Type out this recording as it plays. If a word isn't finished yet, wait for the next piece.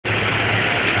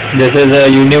This is a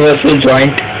universal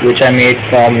joint which I made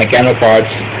from Meccano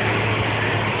parts.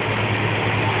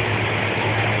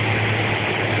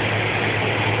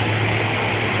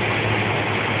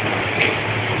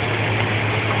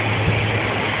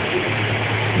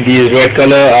 These red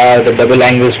color are the double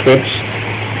angle strips.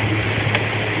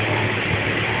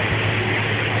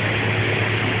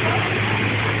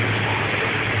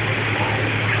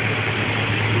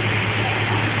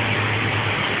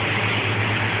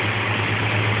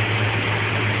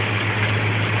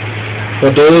 For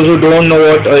those who don't know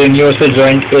what a universal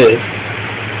joint is,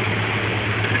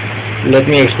 let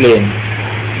me explain.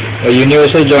 A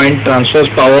universal joint transfers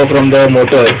power from the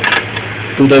motor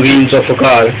to the wheels of a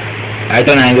car at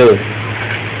an angle.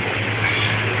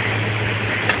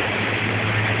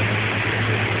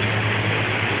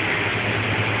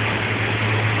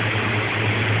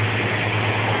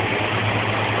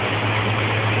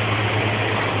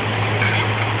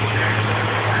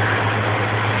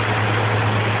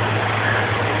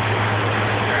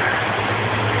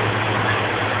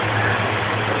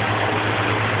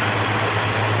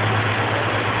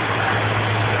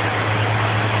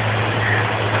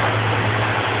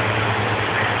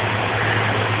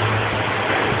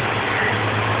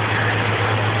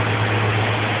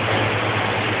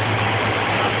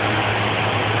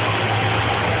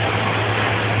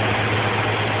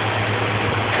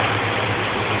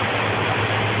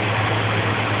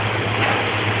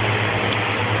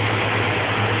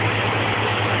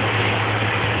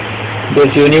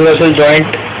 This universal joint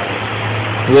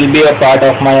will be a part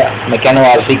of my Meccano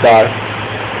RC car.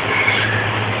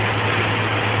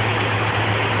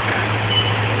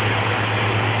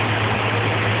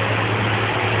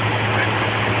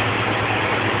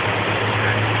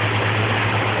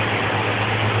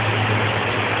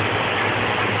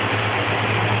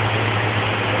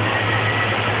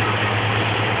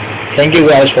 Thank you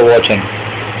guys for watching.